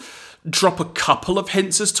sort of drop a couple of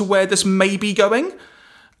hints as to where this may be going.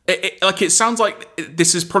 It sounds like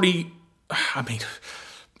this is probably,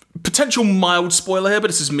 potential mild spoiler here,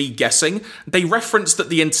 but this is me guessing. They reference that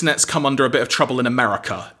the internet's come under a bit of trouble in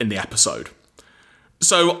America in the episode.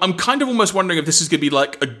 So I'm kind of almost wondering if this is going to be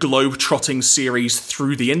like a globe-trotting series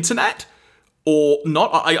through the internet or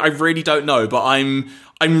not. I really don't know, but I'm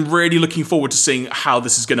really looking forward to seeing how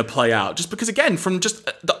this is going to play out. Just because, again, from just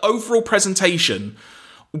the overall presentation,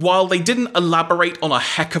 while they didn't elaborate on a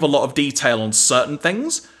heck of a lot of detail on certain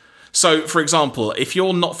things. So, for example, if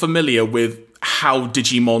you're not familiar with how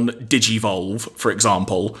Digimon digivolve, for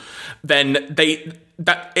example, then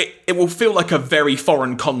it will feel like a very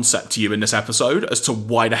foreign concept to you in this episode as to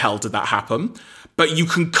why the hell did that happen. But you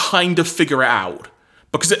can kind of figure it out.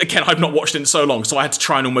 Because, again, I've not watched it in so long, so I had to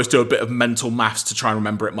try and almost do a bit of mental maths to try and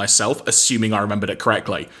remember it myself, assuming I remembered it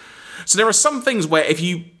correctly. So there are some things where if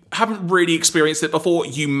you haven't really experienced it before,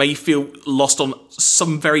 you may feel lost on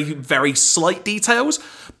some very, very slight details,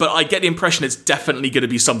 but I get the impression it's definitely going to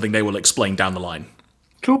be something they will explain down the line.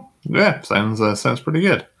 Cool. Yeah, sounds pretty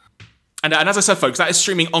good. And as I said, folks, that is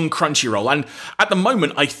streaming on Crunchyroll. And at the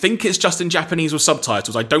moment, I think it's just in Japanese with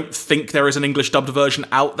subtitles. I don't think there is an English dubbed version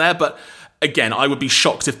out there, but again, I would be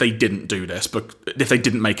shocked if they didn't do this, but if they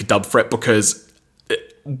didn't make a dub for it, because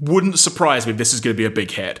it wouldn't surprise me if this is going to be a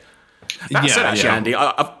big hit. That said, actually, Andy,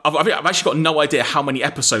 I've actually got no idea how many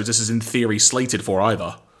episodes this is in theory slated for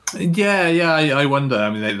either. Yeah, I wonder. I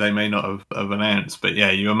mean, they may not have announced, but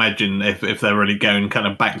yeah, you imagine if they're really going kind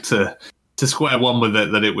of back to to square one with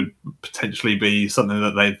it, that it would potentially be something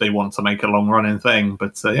that they want to make a long running thing.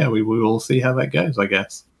 But yeah, we will see how that goes, I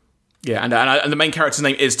guess. Yeah, and the main character's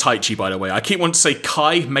name is Taichi, by the way. I keep wanting to say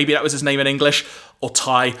Kai, maybe that was his name in English, or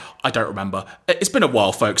Tai, I don't remember. It's been a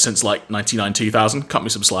while, folks, since like 99, 2000. Cut me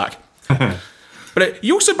some slack. But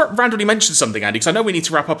you also randomly mentioned something, Andy, because I know we need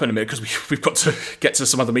to wrap up in a minute because we've got to get to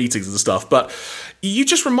some other meetings and stuff. But you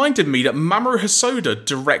just reminded me that Mamoru Hosoda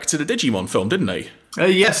directed a Digimon film, didn't he?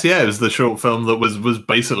 Yes, yeah, it was the short film that was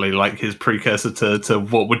basically like his precursor to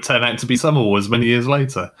what would turn out to be Summer Wars many years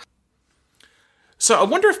later. So I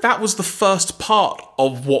wonder if that was the first part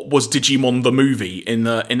of what was Digimon the movie in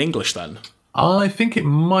English then. I think it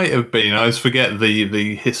might have been. I always forget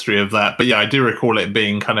the history of that. But yeah, I do recall it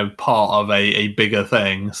being kind of part of a bigger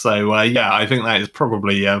thing. So yeah, I think that is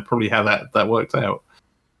probably how that worked out.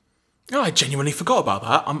 Oh, I genuinely forgot about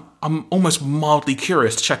that. I'm almost mildly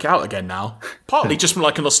curious to check it out again now. Partly just from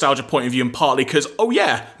like a nostalgia point of view, and partly because, oh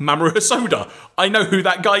yeah, Mamoru Hosoda. I know who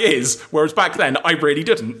that guy is, whereas back then I really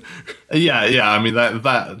didn't. Yeah. I mean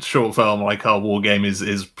that short film, like our war game,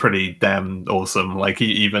 is pretty damn awesome. Like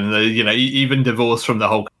even divorced from the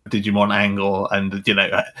whole Digimon angle, and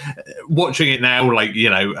watching it now, like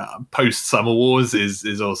post Summer Wars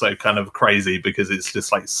is also kind of crazy because it's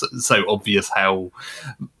just like so obvious how.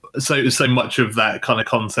 So much of that kind of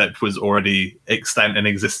concept was already extant and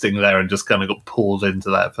existing there, and just kind of got pulled into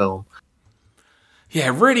that film.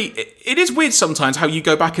 Yeah, really, it is weird sometimes how you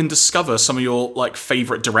go back and discover some of your like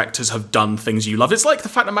favorite directors have done things you love. It's like the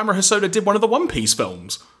fact that Mamoru Hosoda did one of the One Piece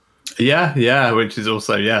films. Yeah, which is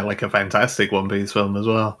also like a fantastic One Piece film as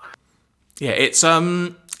well. Yeah,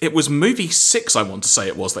 it was movie 6, I want to say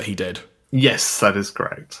it was, that he did. Yes, that is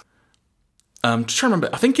correct. Just trying to remember.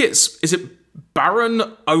 I think is it Baron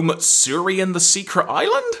Omatsuri and the Secret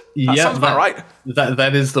Island? That sounds about right.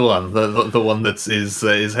 That is the one. The one that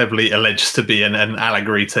is heavily alleged to be an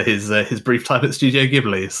allegory to his brief time at Studio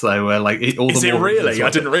Ghibli. So is it really? I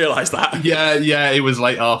didn't realise that. Yeah. It was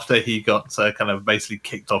like after he got kind of basically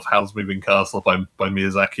kicked off Howl's Moving Castle by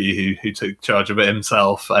Miyazaki, who took charge of it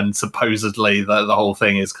himself, and supposedly the whole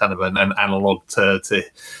thing is kind of an analog to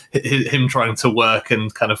him trying to work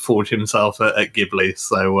and kind of forge himself at Ghibli.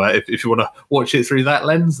 So if you want to watch it through that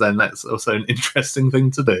lens, then that's also an interesting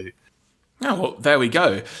thing to do. Oh, well, there we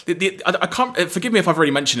go. I can't forgive me if I've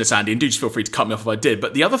already mentioned this, Andy, and do just feel free to cut me off if I did.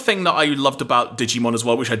 But the other thing that I loved about Digimon as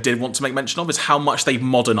well, which I did want to make mention of, is how much they've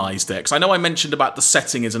modernised it. Because I know I mentioned about the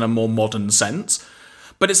setting is in a more modern sense,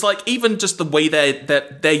 but it's like even just the way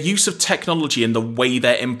their use of technology and the way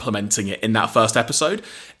they're implementing it in that first episode,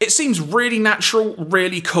 it seems really natural,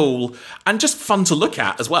 really cool, and just fun to look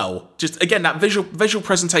at as well. Just again, that visual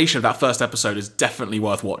presentation of that first episode is definitely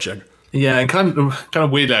worth watching. Yeah, and kind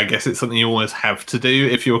of weird. I guess it's something you almost have to do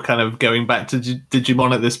if you're kind of going back to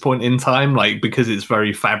Digimon at this point in time, like because it's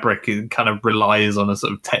very fabric. It kind of relies on a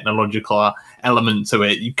sort of technological element to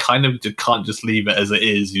it. You kind of just can't just leave it as it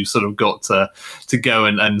is. You sort of got to go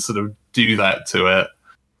and sort of do that to it.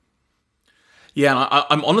 Yeah,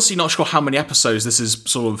 I'm honestly not sure how many episodes this is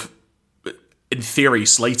sort of in theory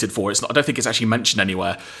slated for. I don't think it's actually mentioned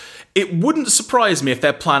anywhere. It wouldn't surprise me if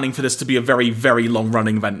they're planning for this to be a very, very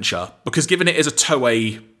long-running venture, because given it is a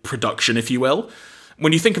Toei production, if you will,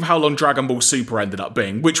 when you think of how long Dragon Ball Super ended up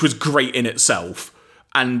being, which was great in itself,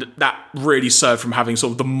 and that really served from having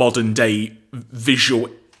sort of the modern-day visual,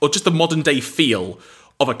 or just the modern-day feel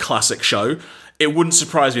of a classic show, it wouldn't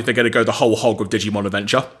surprise me if they're going to go the whole hog with Digimon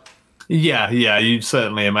Adventure. Yeah, you'd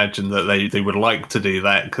certainly imagine that they would like to do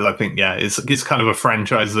that, because I think, it's kind of a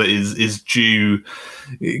franchise that is due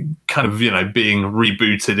kind of, being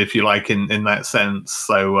rebooted, if you like, in that sense.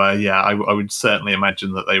 So, I would certainly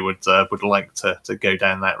imagine that they would like to go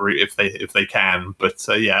down that route if they can. But,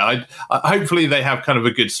 I hopefully they have kind of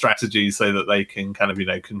a good strategy so that they can kind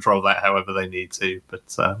of, control that however they need to.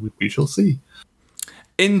 But we shall see.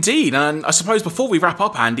 Indeed, and I suppose before we wrap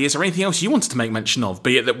up, Andy, is there anything else you wanted to make mention of?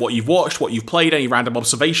 Be it that what you've watched, what you've played, any random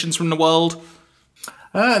observations from the world?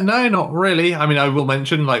 No, not really. I mean, I will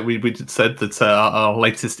mention, like we said, that our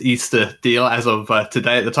latest Easter deal as of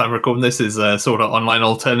today, at the time of recording this, is a sort of online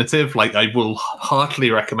alternative. Like, I will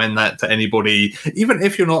heartily recommend that to anybody, even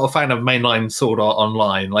if you're not a fan of mainline Sword Art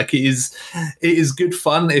Online. Like, it is good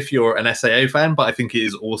fun if you're an SAO fan, but I think it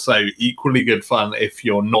is also equally good fun if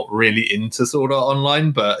you're not really into Sword Art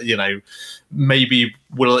Online, but, maybe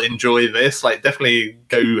will enjoy this. Like, definitely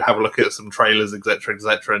go have a look at some trailers, etc.,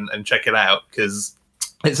 and check it out, because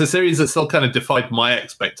it's a series that still kind of defied my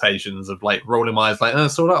expectations of like rolling my eyes, like, oh, I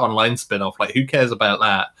saw that online spin-off, like who cares about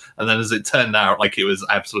that? And then as it turned out, like it was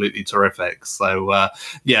absolutely terrific. So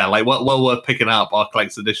yeah, like well worth picking up. Our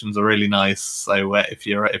collector's editions are really nice. So if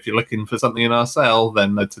you're looking for something in our sale,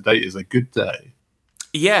 then today is a good day.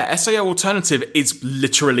 Yeah, SAO Alternative is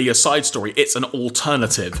literally a side story. It's an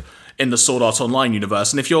alternative in the Sword Art Online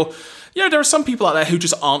universe. And if you're, there are some people out there who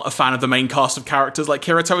just aren't a fan of the main cast of characters like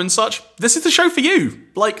Kirito and such, this is the show for you.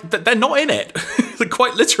 Like, they're not in it.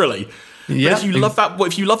 Quite literally. Yeah. But if you love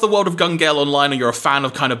if you love the world of Gun Gale Online, or you're a fan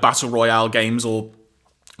of kind of Battle Royale games, or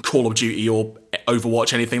Call of Duty, or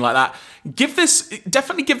Overwatch, anything like that,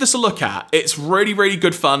 definitely give this a look at. It's really, really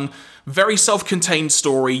good fun. Very self-contained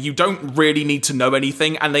story. You don't really need to know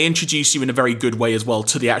anything, and they introduce you in a very good way as well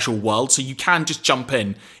to the actual world, so you can just jump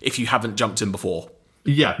in if you haven't jumped in before.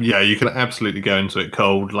 Yeah, you can absolutely go into it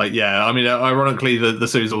cold. Like, yeah, I mean, ironically, the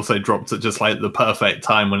series also dropped at just like the perfect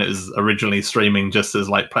time when it was originally streaming, just as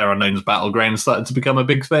like PlayerUnknown's Battlegrounds started to become a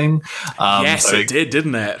big thing. Yes, so it did,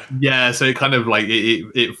 didn't it? Yeah, so it kind of like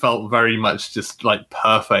it felt very much just like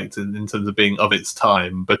perfect in terms of being of its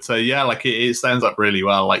time. But yeah, like it stands up really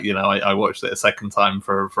well. Like, I watched it a second time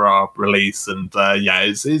for our release, and yeah,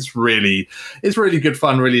 it's really good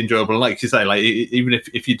fun, really enjoyable. And like you say, like even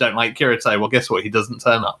if you don't like Kirito, well, guess what? He doesn't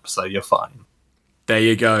turn up, so you're fine. There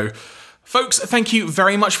you go. Folks, thank you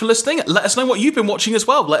very much for listening. Let us know what you've been watching as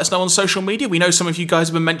well. Let us know on social media. We know some of you guys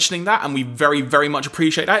have been mentioning that, and we very, very much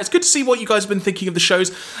appreciate that. It's good to see what you guys have been thinking of the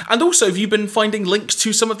shows, and also if you've been finding links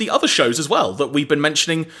to some of the other shows as well that we've been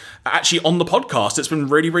mentioning actually on the podcast. It's been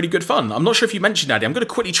really, really good fun. I'm not sure if you mentioned, Addy. I'm going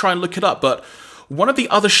to quickly try and look it up, but one of the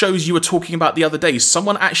other shows you were talking about the other day,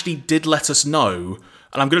 someone actually did let us know,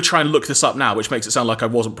 and I'm going to try and look this up now, which makes it sound like I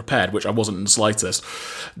wasn't prepared, which I wasn't in the slightest.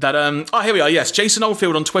 That, here we are, yes. Jason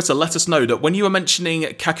Oldfield on Twitter let us know that when you were mentioning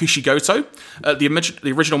Kakushigoto,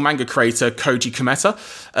 the original manga creator Koji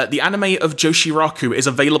Kometa, the anime of Joshiraku is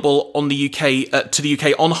available on the UK, to the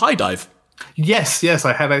UK on HIDIVE. Yes,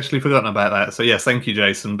 I had actually forgotten about that. So yes, thank you,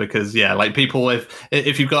 Jason, because yeah, like people,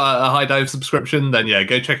 if you've got a HIDIVE subscription, then yeah,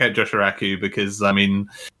 go check out Joshiraku, because I mean,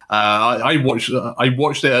 I watched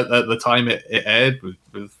it at the time it aired with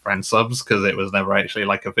fan subs, because it was never actually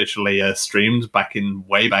like officially streamed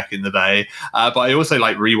way back in the day. But I also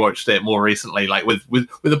like rewatched it more recently, like with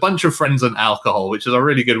a bunch of friends and alcohol, which is a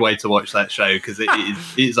really good way to watch that show, because it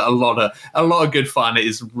is a lot of good fun. It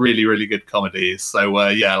is really, really good comedy. So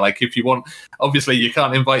yeah, like if you want, obviously you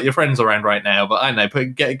can't invite your friends around right now, but I know,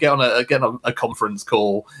 get on a conference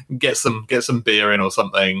call, get some beer in or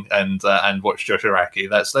something, and watch Joshiraku.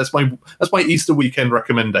 That's my Easter weekend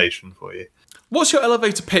recommendation for you. What's your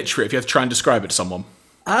elevator pitch for it if you have to try and describe it to someone?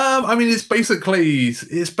 I mean, it's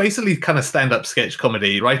basically kind of stand-up sketch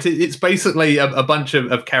comedy, right? It's basically a bunch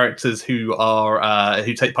of characters who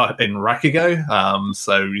take part in Rakugo,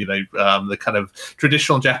 so the kind of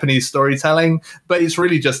traditional Japanese storytelling, but it's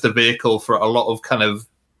really just a vehicle for a lot of kind of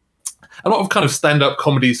stand-up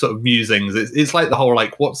comedy sort of musings. It's like the whole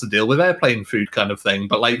like what's the deal with airplane food kind of thing,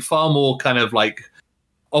 but like far more kind of like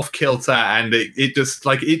off kilter, and it just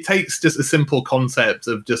like it takes just a simple concept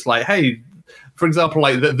of just like, hey, for example,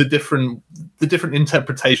 like the different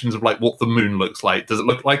interpretations of like what the moon looks like. Does it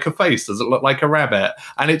look like a face? Does it look like a rabbit?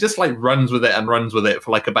 And it just like runs with it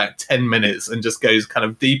for like about 10 minutes and just goes kind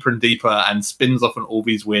of deeper and deeper and spins off on all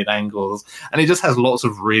these weird angles. And it just has lots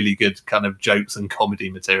of really good kind of jokes and comedy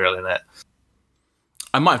material in it.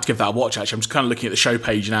 I might have to give that a watch, actually. I'm just kind of looking at the show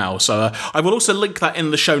page now. So I will also link that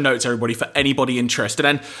in the show notes, everybody, for anybody interested.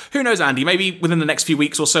 And who knows, Andy, maybe within the next few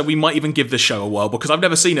weeks or so, we might even give this show a whirl, because I've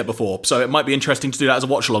never seen it before. So it might be interesting to do that as a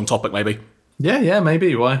watch-along topic, maybe. Yeah,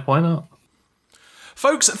 maybe. Why not?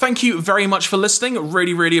 Folks, thank you very much for listening.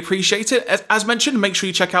 Really, really appreciate it. As mentioned, make sure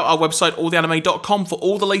you check out our website, alltheanime.com, for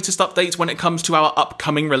all the latest updates when it comes to our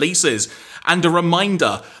upcoming releases. And a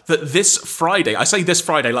reminder that this Friday, I say this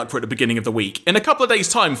Friday like we're at the beginning of the week, in a couple of days'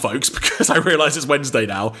 time, folks, because I realise it's Wednesday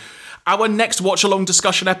now, our next watch-along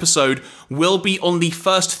discussion episode will be on the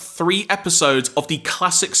first 3 episodes of the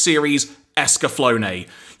classic series Escaflowne.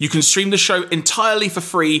 You can stream the show entirely for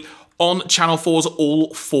free on Channel 4's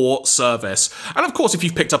All 4 service. And of course, if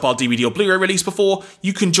you've picked up our DVD or Blu-ray release before,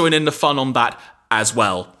 you can join in the fun on that as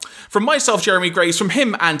well. From myself, Jeremy Graves, from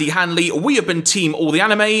him, Andy Hanley, we have been Team All the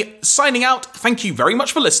Anime, signing out. Thank you very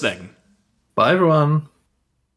much for listening. Bye, everyone.